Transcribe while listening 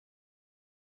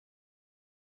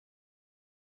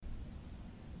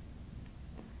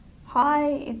Hi,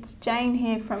 it's Jane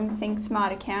here from Think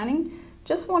Smart Accounting.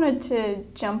 Just wanted to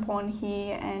jump on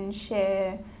here and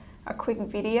share a quick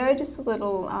video, just a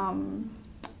little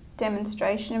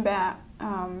demonstration about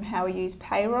how we use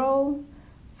payroll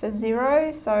for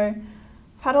Xero. So I've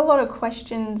had a lot of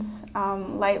questions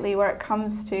lately where it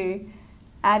comes to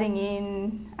adding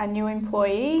in a new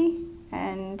employee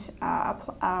and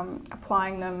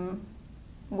applying them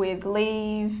with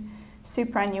leave,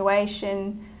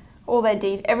 superannuation, all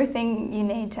everything you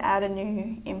need to add a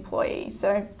new employee.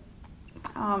 So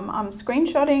I'm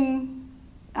screenshotting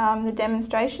the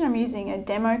demonstration. I'm using a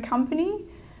demo company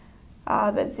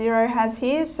that Xero has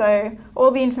here. So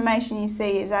all the information you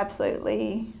see is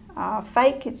absolutely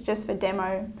fake. It's just for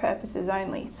demo purposes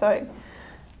only. So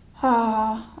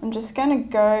I'm just going to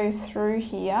go through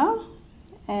here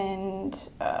and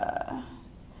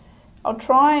I'll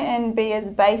try and be as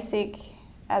basic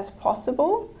as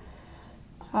possible.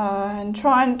 And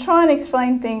try and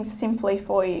explain things simply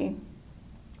for you.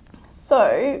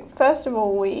 So first of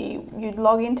all, you'd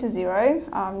log into Xero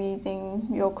using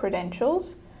your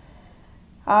credentials.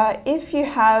 If you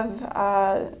have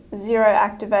Xero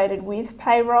activated with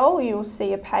payroll, you'll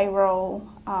see a payroll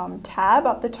tab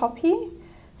up the top here.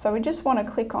 So we just want to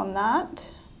click on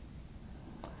that.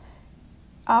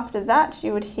 After that,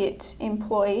 you would hit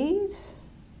employees.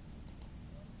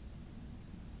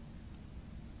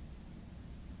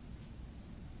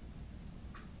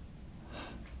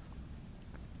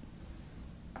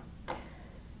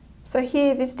 So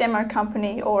here, this demo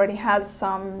company already has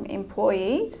some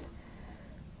employees.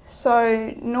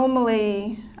 So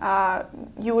normally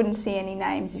you wouldn't see any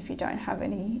names if you don't have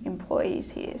any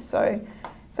employees here. So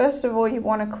first of all, you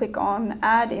want to click on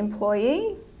Add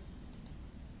Employee.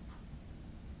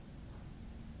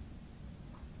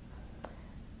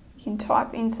 You can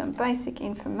type in some basic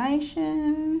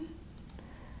information.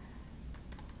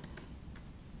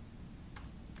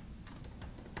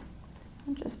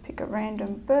 I'll just pick a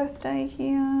random birthday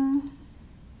here.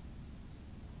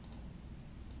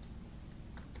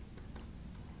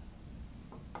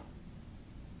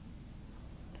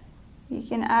 You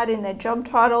can add in their job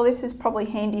title. This is probably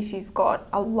handy if you've got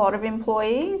a lot of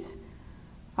employees.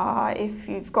 If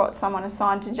you've got someone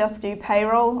assigned to just do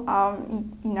payroll,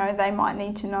 you know, they might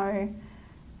need to know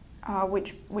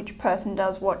which person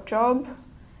does what job.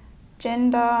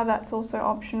 Gender, that's also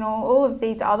optional. All of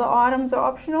these other items are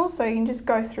optional, so you can just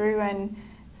go through and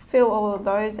fill all of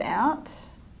those out.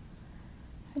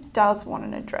 It does want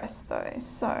an address though,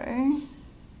 so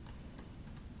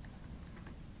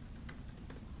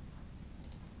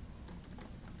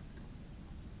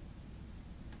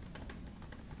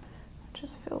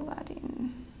just fill that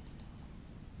in.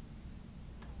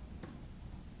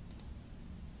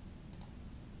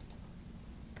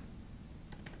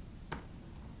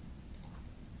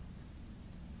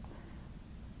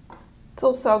 It's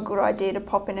also a good idea to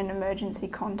pop in an emergency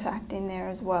contact in there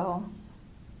as well.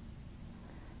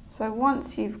 So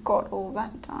once you've got all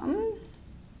that done,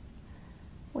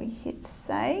 we hit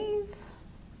save.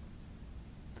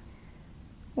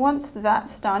 Once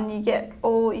that's done, you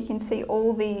can see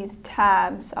all these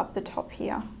tabs up the top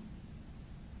here.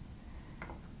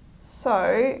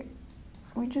 So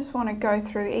we just want to go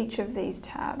through each of these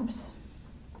tabs.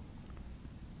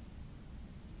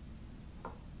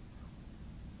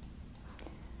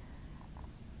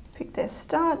 Pick their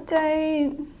start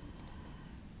date.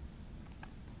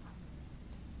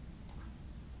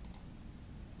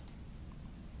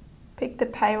 Pick the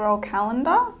payroll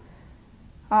calendar.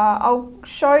 I'll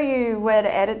show you where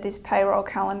to edit this payroll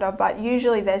calendar, but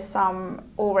usually there's some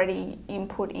already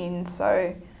input in,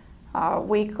 so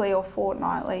weekly or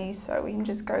fortnightly, so we can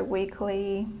just go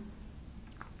weekly.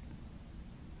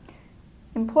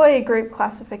 Employee group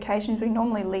classifications, we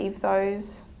normally leave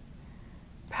those.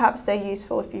 Perhaps they're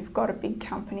useful if you've got a big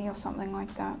company or something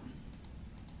like that.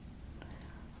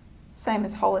 Same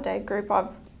as holiday group,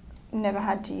 I've never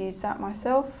had to use that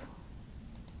myself.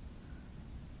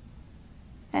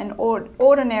 And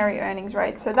ordinary earnings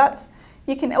rate, so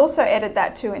you can also edit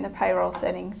that too in the payroll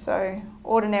settings. So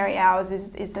ordinary hours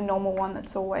is the normal one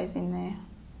that's always in there.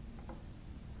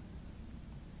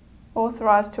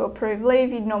 Authorised to approve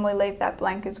leave, you'd normally leave that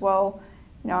blank as well,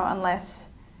 unless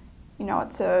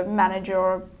it's a manager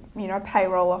or a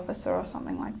payroll officer or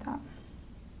something like that.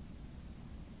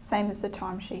 Same as the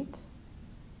timesheets.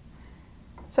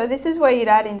 So this is where you'd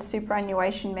add in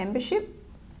superannuation membership.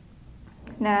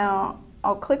 Now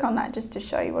I'll click on that just to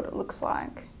show you what it looks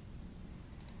like.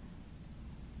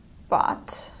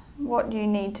 But what you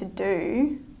need to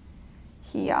do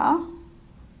here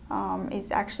is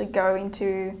actually go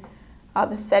into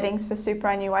the settings for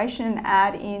superannuation and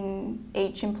add in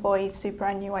each employee's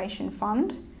superannuation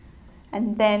fund,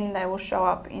 and then they will show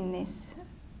up in this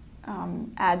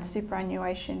add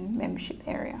superannuation membership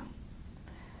area.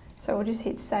 So we'll just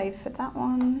hit save for that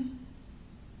one.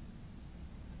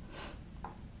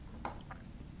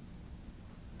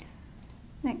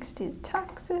 Next is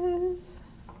taxes.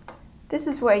 This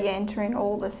is where you enter in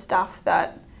all the stuff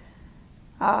that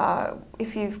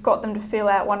if you've got them to fill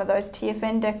out one of those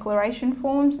TFN declaration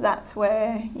forms, that's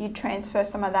where you transfer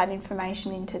some of that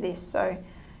information into this. So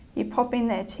you pop in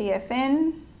their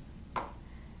TFN.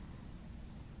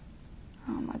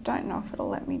 I don't know if it'll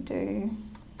let me do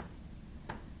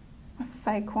a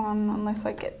fake one unless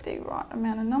I get the right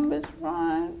amount of numbers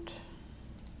right.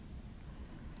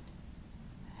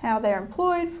 How they're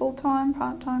employed, full-time,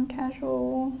 part-time,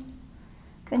 casual.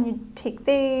 Then you tick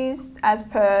these as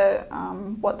per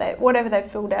whatever they've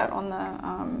filled out on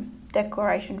the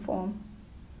declaration form.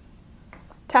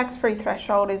 Tax-free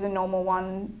threshold is a normal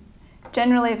one.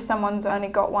 Generally, if someone's only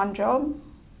got one job,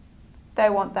 they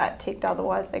want that ticked,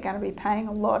 otherwise they're going to be paying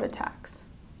a lot of tax.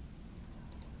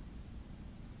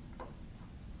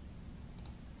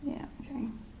 Yeah, okay.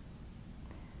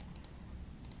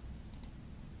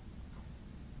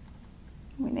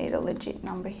 We need a legit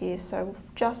number here, so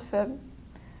just for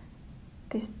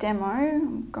this demo,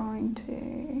 I'm going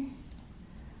to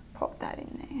pop that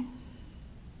in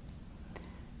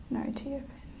there. No TFN.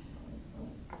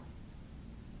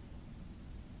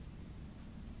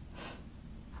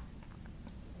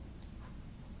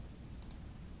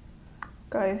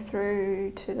 Go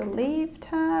through to the leave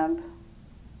tab.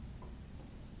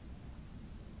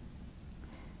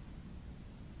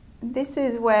 This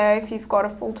is where if you've got a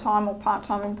full-time or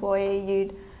part-time employee,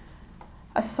 you'd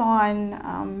assign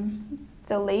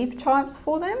the leave types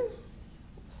for them.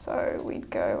 So we'd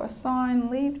go assign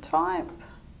leave type,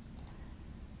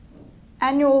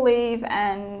 annual leave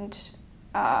and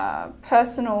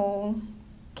personal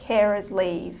carers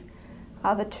leave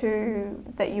are the two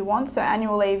that you want. So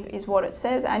annual leave is what it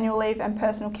says, annual leave, and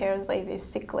personal carers leave is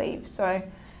sick leave. So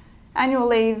annual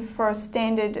leave for a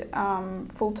standard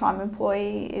full-time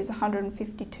employee is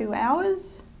 152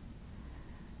 hours.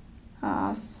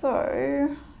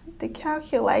 So the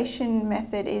calculation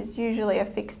method is usually a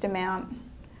fixed amount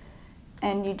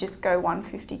and you just go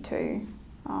 152.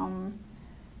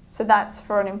 So that's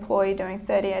for an employee doing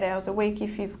 38 hours a week.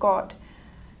 If you've got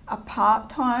a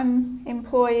part-time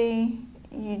employee,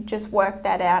 you just work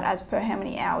that out as per how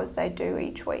many hours they do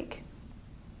each week.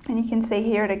 And you can see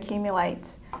here it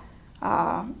accumulates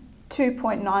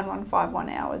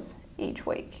 2.9151 hours each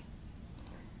week.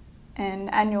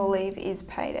 And annual leave is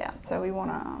paid out, so we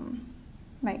want to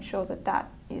make sure that that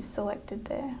is selected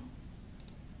there.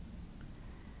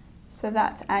 So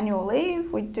that's annual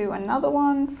leave. We do another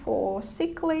one for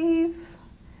sick leave,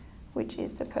 which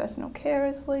is the personal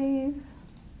carers leave.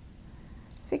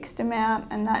 Fixed amount,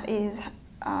 and that is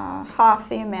half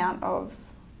the amount of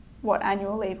what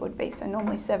annual leave would be. So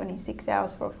normally 76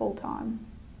 hours for a full-time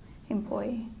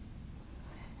employee.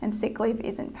 And sick leave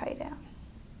isn't paid out.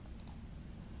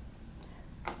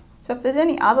 So if there's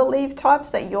any other leave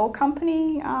types that your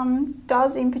company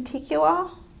does in particular,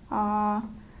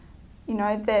 you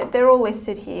know, they're all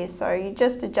listed here. So you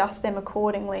just adjust them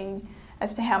accordingly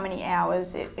as to how many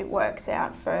hours it works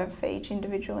out for each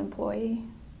individual employee.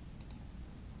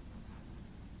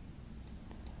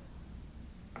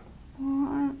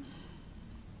 Alright,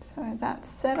 so that's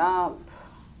set up.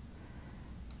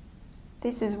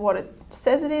 This is what it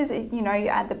says it is. You know, you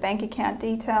add the bank account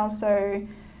details, so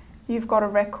you've got a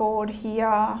record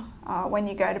here when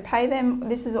you go to pay them.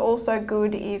 This is also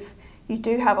good if you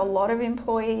do have a lot of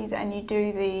employees and you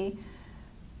do the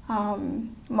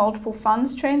multiple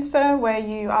funds transfer where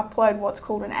you upload what's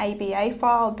called an ABA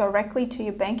file directly to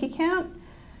your bank account.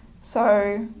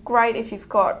 So great if you've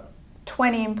got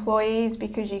 20 employees,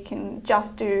 because you can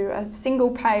just do a single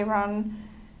pay run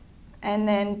and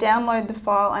then download the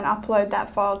file and upload that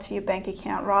file to your bank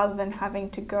account rather than having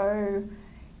to go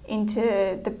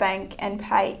into the bank and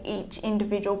pay each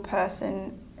individual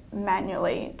person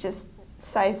manually. It just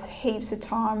saves heaps of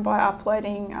time by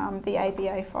uploading the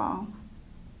ABA file.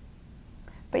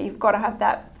 But you've got to have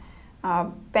that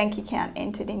bank account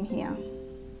entered in here.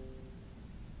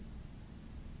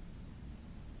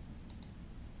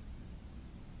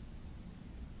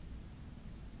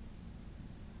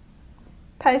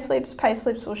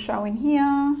 Payslips will show in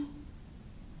here.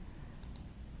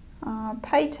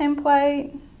 Pay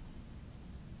template.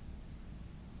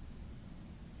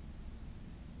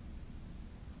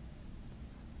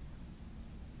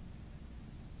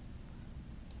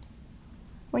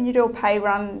 when you do a pay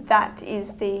run, that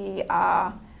is the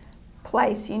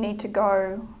place you need to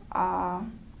go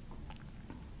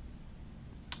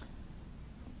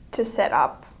to set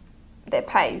up their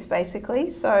pays, basically.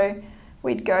 So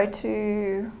we'd go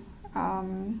to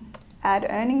add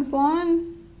earnings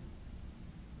line.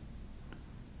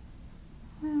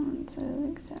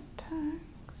 Accept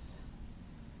tax.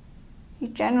 You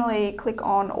generally click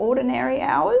on ordinary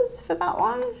hours for that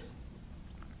one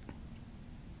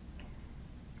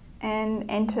and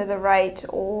enter the rate,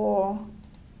 or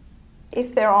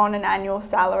if they're on an annual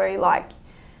salary, like,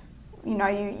 you know,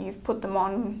 you've put them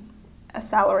on a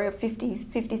salary of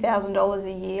 $50,000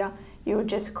 a year, you would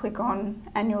just click on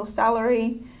annual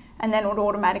salary and then it would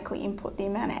automatically input the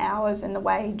amount of hours and the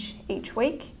wage each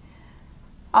week.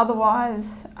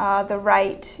 Otherwise, the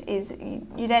rate is,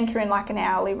 you'd enter in like an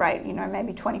hourly rate, you know,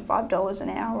 maybe $25 an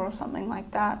hour or something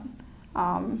like that.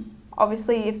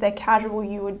 Obviously, if they're casual,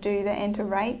 you would do the enter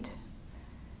rate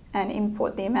and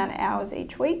input the amount of hours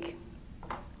each week.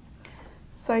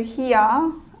 So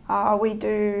here we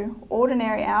do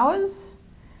ordinary hours,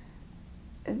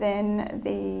 then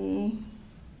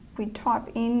we type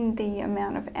in the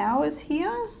amount of hours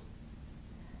here,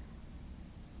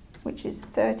 which is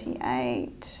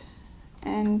 38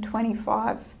 and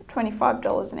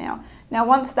 $25 an hour. Now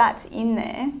once that's in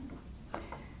there,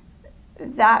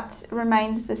 that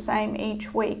remains the same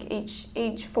each week,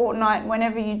 each fortnight.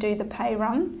 Whenever you do the pay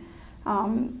run,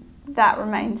 that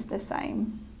remains the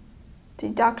same.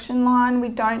 Deduction line,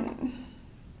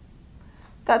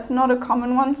 that's not a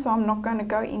common one, so I'm not going to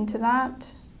go into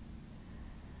that.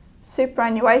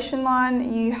 Superannuation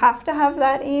line, you have to have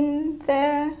that in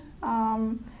there,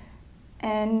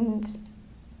 and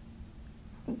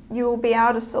you will be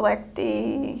able to select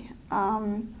the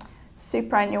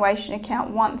superannuation account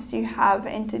once you have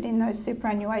entered in those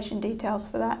superannuation details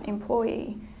for that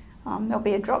employee. There'll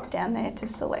be a drop down there to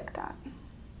select that.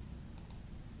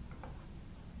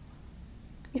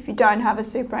 If you don't have a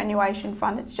superannuation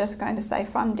fund, it's just going to say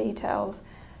fund details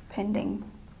pending.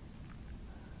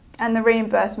 And the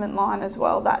reimbursement line as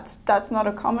well, that's not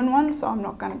a common one, so I'm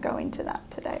not going to go into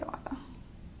that today either.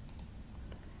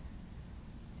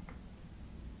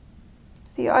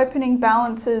 The opening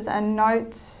balances and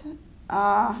notes,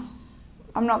 I'm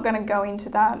not going to go into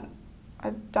that.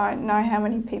 I don't know how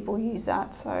many people use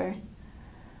that, so I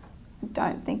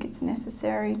don't think it's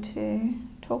necessary to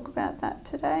talk about that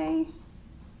today.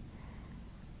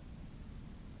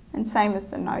 And same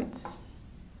as the notes.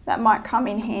 That might come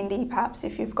in handy perhaps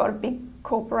if you've got a big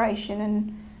corporation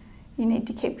and you need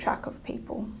to keep track of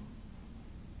people.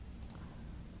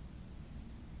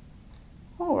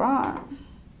 All right.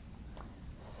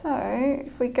 So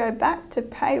if we go back to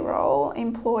payroll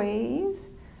employees,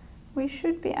 we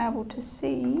should be able to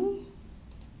see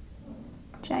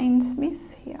Jane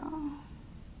Smith here.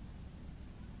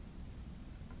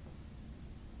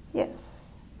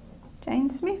 Yes, Jane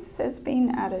Smith has been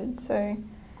added, so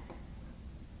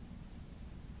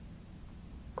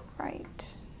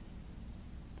great.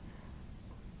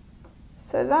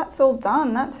 So that's all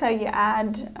done. That's how you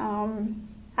add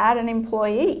an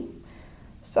employee.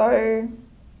 So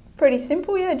pretty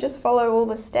simple, yeah, just follow all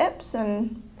the steps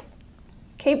and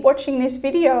keep watching this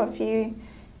video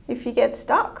if you get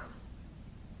stuck.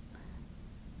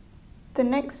 The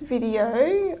next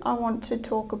video I want to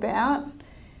talk about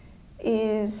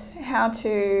is how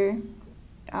to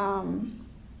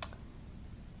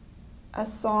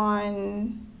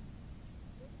assign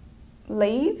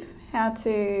leave, how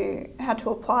to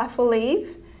apply for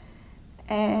leave,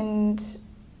 and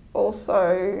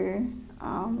also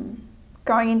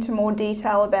going into more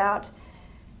detail about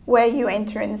where you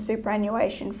enter in the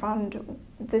superannuation fund,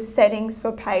 the settings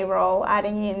for payroll,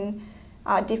 adding in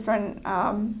different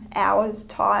hours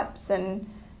types and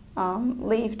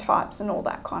leave types and all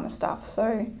that kind of stuff.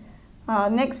 So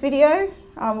next video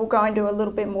we'll go into a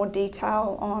little bit more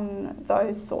detail on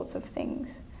those sorts of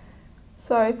things.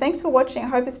 So thanks for watching. I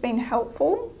hope it's been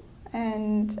helpful,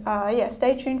 and yeah,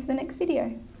 stay tuned for the next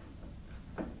video.